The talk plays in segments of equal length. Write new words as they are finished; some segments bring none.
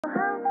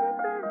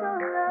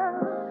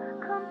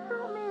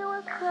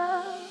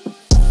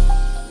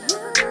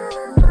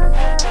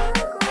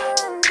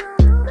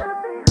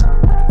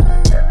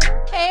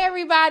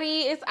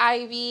everybody, it's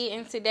Ivy,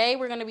 and today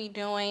we're gonna be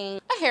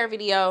doing a hair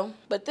video.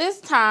 But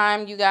this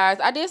time, you guys,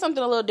 I did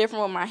something a little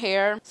different with my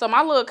hair. So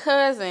my little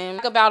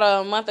cousin, about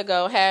a month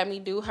ago, had me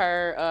do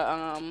her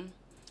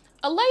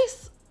a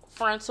lace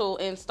frontal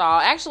install.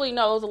 Actually,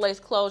 no, it was a lace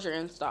closure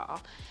install.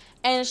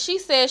 And she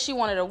said she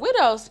wanted a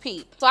widow's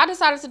peak. So I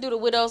decided to do the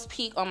widow's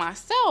peak on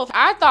myself.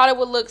 I thought it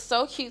would look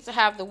so cute to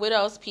have the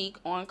widow's peak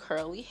on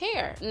curly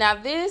hair. Now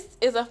this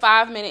is a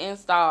 5-minute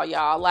install,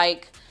 y'all.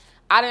 Like,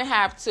 I didn't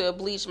have to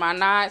bleach my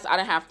knots. I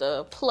didn't have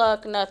to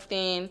pluck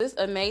nothing. This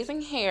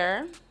amazing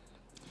hair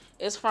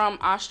is from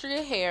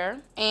AsteriaHair.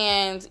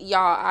 And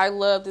y'all, I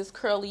love this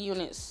curly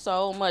unit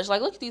so much.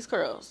 Like, look at these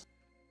curls.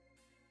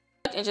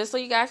 And just so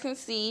you guys can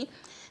see,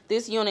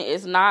 this unit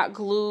is not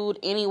glued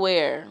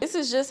anywhere. This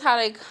is just how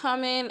they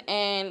come in,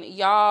 and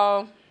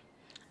y'all,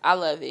 I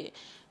love it.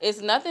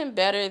 It's nothing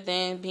better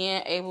than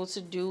being able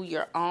to do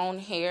your own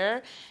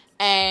hair.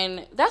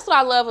 And that's what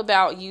I love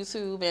about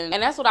YouTube, and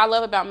that's what I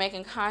love about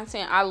making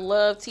content. I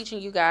love teaching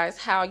you guys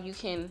how you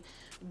can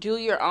do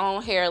your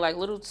own hair, like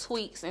little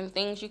tweaks and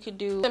things you could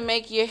do to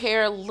make your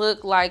hair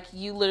look like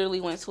you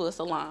literally went to a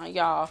salon.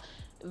 Y'all,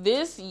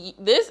 this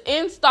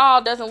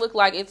install doesn't look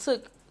like it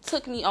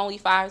took me only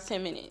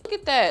 5-10 minutes. Look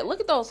at that.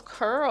 Look at those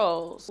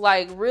curls.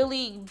 Like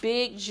really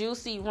big,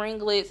 juicy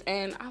ringlets,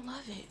 and I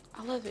love it.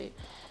 I love it.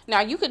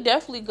 Now, you could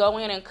definitely go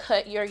in and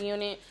cut your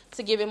unit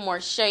to give it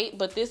more shape,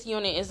 but this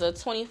unit is a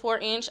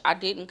 24-inch. I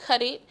didn't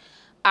cut it.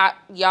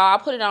 Y'all, I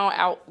put it on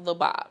out the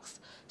box.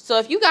 So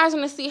if you guys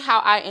want to see how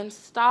I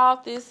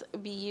installed this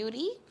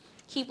beauty,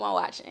 keep on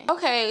watching.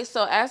 Okay,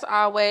 so as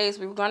always,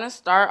 we're going to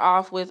start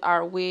off with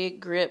our wig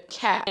grip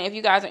cap. And if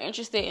you guys are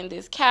interested in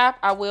this cap,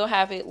 I will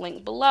have it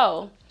linked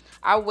below.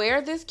 I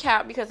wear this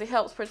cap because it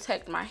helps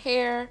protect my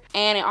hair,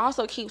 and it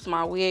also keeps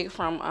my wig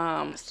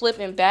from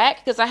slipping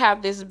back, because I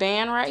have this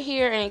band right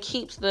here and it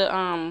keeps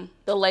the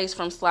lace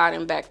from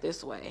sliding back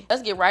this way.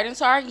 Let's get right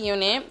into our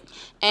unit.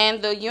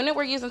 And the unit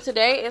we're using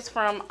today is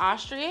from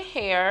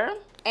AsteriaHair.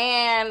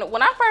 And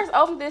when I first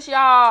opened this,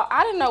 y'all,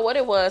 I didn't know what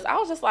it was. I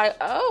was just like,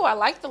 oh, I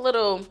like the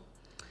little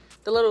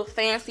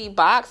fancy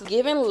box,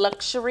 giving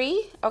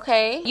luxury.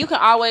 Okay, you can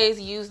always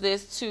use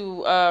this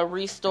to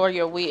restore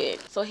your wig.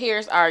 So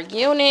here's our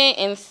unit.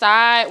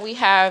 Inside we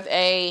have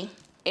a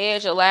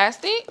edge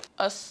elastic,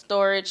 a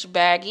storage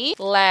baggie,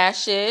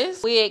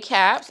 lashes, wig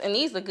caps, and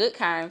these are good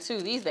kind too.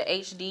 These are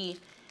HD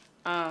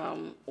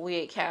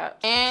wig cap,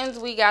 and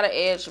we got an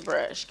edge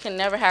brush. Can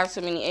never have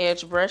too many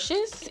edge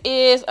brushes. This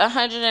is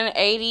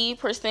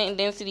 180%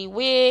 density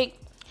wig,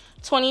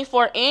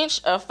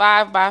 24-inch, a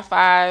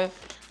 5x5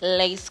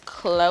 lace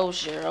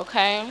closure.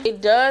 Okay,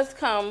 it does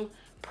come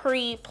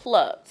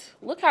pre-plucked.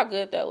 Look how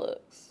good that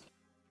looks.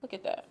 Look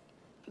at that.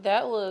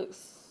 That looks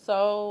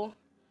so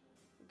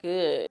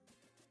good.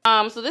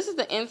 So this is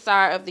the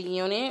inside of the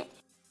unit.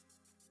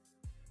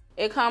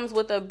 It comes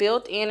with a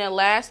built-in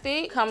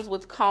elastic. It comes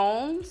with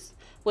combs,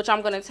 which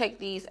I'm gonna take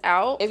these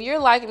out. If you're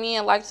like me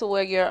and like to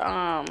wear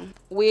your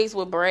wigs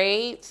with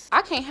braids,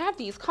 I can't have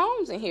these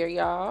combs in here,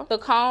 y'all. The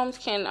combs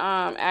can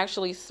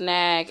actually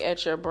snag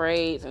at your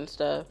braids and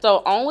stuff.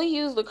 So only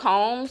use the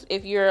combs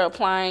if you're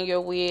applying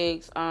your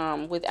wigs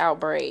without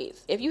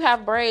braids. If you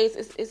have braids,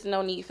 it's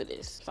no need for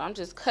this. So I'm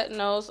just cutting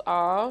those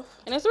off,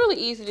 and it's really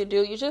easy to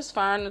do. You just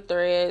find the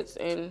threads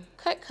and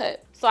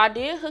cut. So I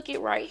did hook it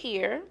right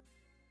here,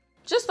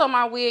 just so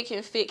my wig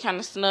can fit kind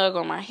of snug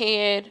on my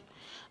head.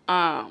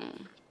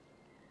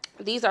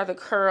 These are the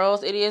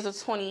curls. It is a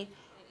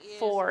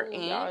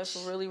 24-inch.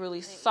 It's really,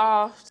 really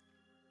soft.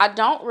 I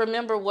don't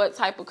remember what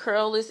type of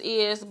curl this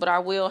is, but I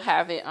will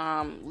have it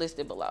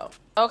listed below.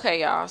 Okay,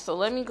 y'all, so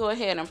let me go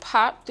ahead and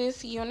pop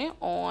this unit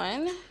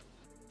on.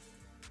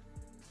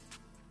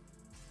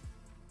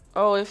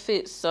 Oh, it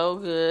fits so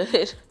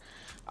good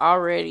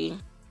already.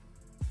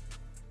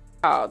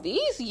 Oh,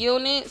 these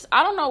units,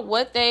 I don't know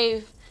what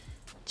they've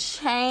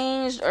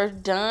changed or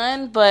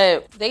done,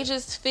 but they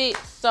just fit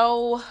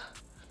so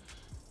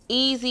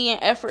easy and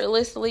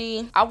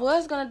effortlessly. I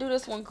was gonna do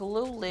this one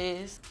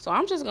glueless, so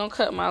I'm just gonna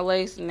cut my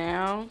lace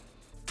now.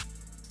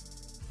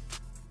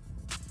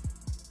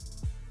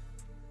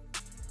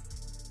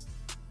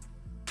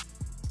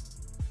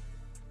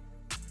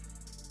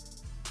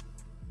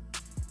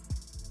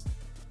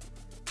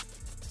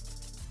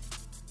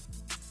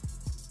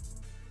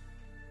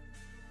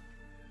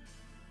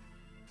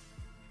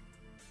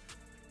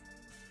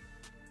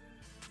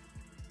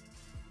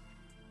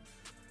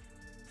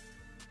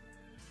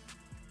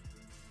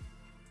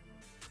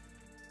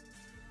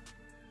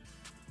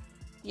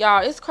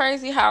 Y'all, it's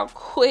crazy how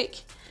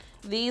quick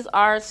these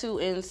are to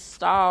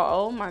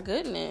install. Oh my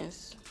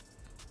goodness.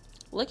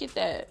 Look at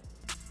that.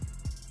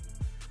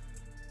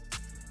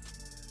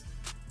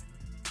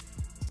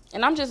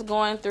 And I'm just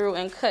going through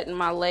and cutting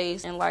my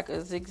lace in like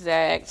a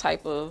zigzag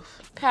type of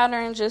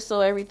pattern, just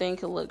so everything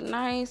can look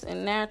nice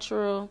and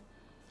natural.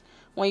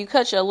 When you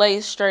cut your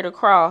lace straight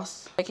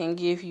across, it can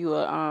give you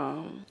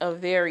a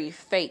very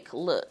fake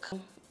look.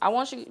 I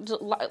want you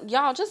to,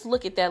 y'all, just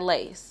look at that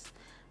lace.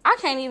 I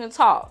can't even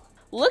talk.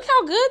 Look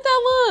how good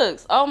that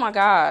looks. Oh my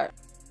God.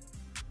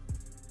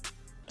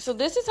 So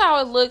this is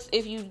how it looks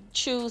if you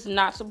choose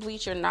not to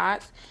bleach your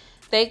knots.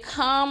 They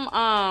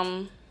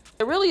come,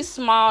 they're really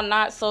small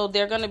knots, so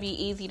they're gonna be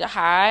easy to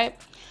hide.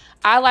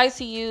 I like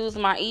to use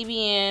my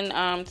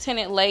EBN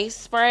tinted lace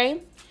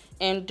spray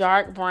in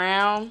dark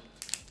brown.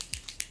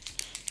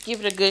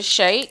 Give it a good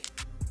shake.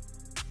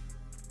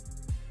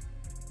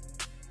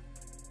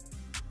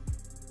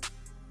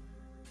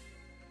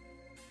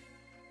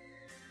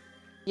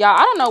 Y'all, I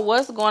don't know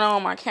what's going on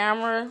with my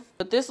camera,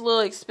 but this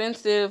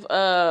expensive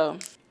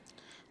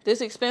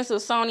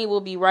Sony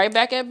will be right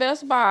back at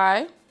Best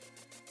Buy.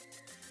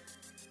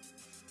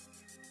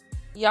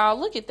 Y'all,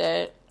 look at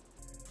that.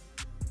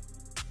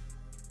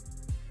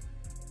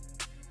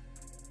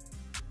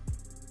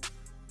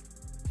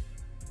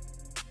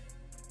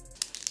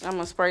 I'm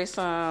gonna spray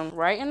some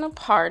right in the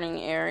parting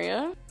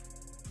area.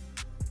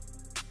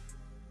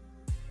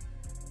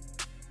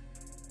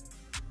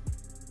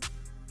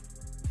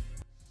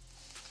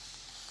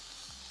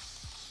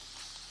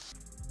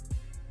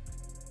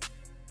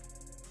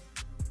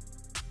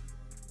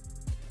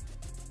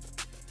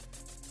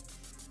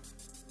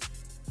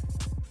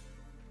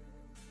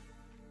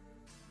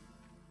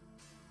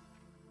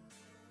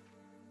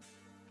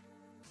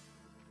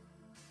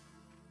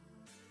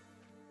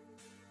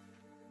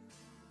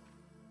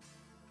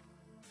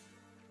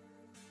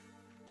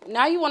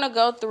 Now you want to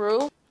go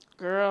through,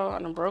 girl, I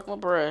done broke my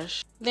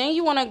brush. Then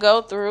you want to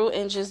go through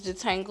and just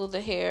detangle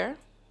the hair.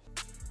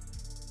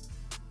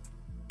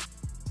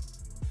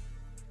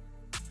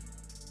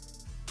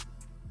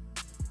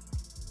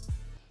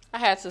 I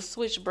had to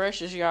switch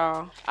brushes,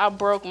 y'all. I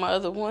broke my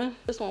other one.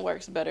 This one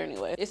works better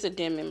anyway. It's a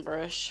Denman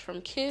brush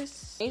from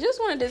Kiss. You just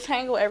want to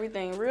detangle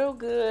everything real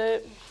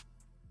good.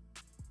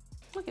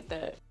 Look at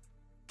that.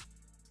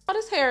 Oh,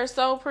 this hair is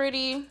so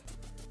pretty.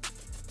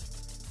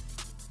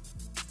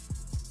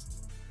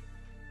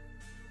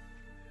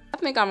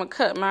 I think I'm gonna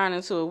cut mine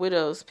into a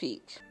widow's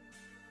peak.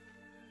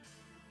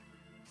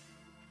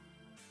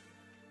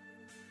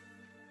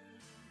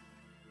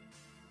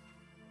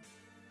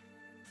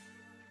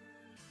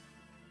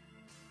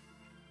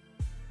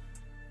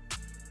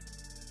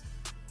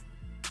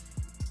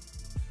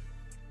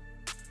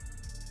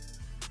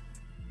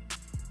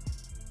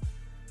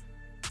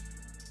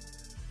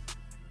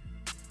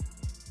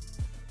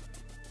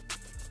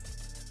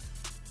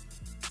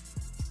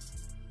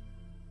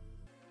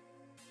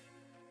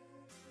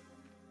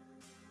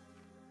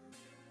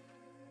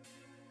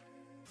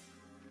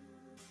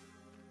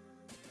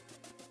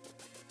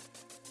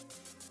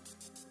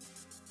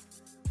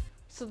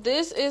 So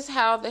this is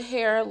how the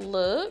hair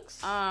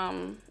looks.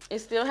 It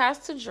still has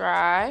to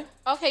dry.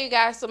 Okay, you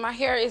guys, so my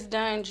hair is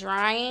done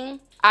drying.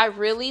 I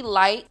really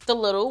like the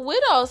little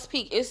widow's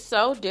peak. It's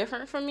so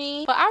different for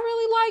me, but I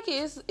really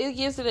like it. It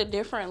gives it a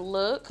different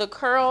look. The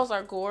curls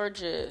are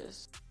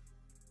gorgeous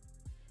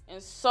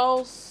and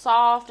so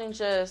soft and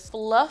just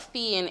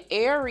fluffy and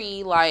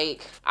airy.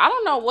 Like, I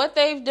don't know what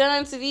they've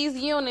done to these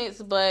units,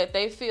 but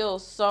they feel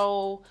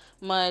so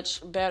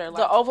much better. Like,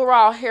 the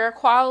overall hair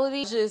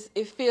quality,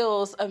 it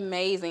feels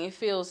amazing. It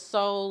feels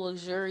so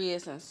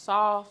luxurious and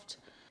soft.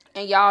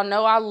 And y'all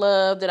know I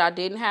love that I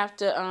didn't have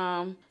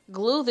to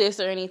glue this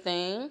or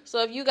anything.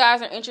 So if you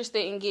guys are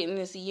interested in getting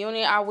this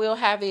unit, I will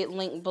have it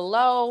linked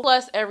below,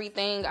 plus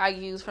everything I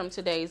use from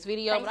today's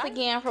video. Thanks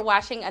again for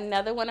watching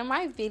another one of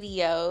my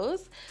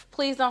videos.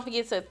 Please don't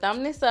forget to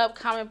thumb this up,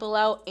 comment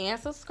below, and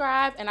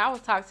subscribe, and I will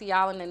talk to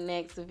y'all in the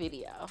next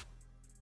video.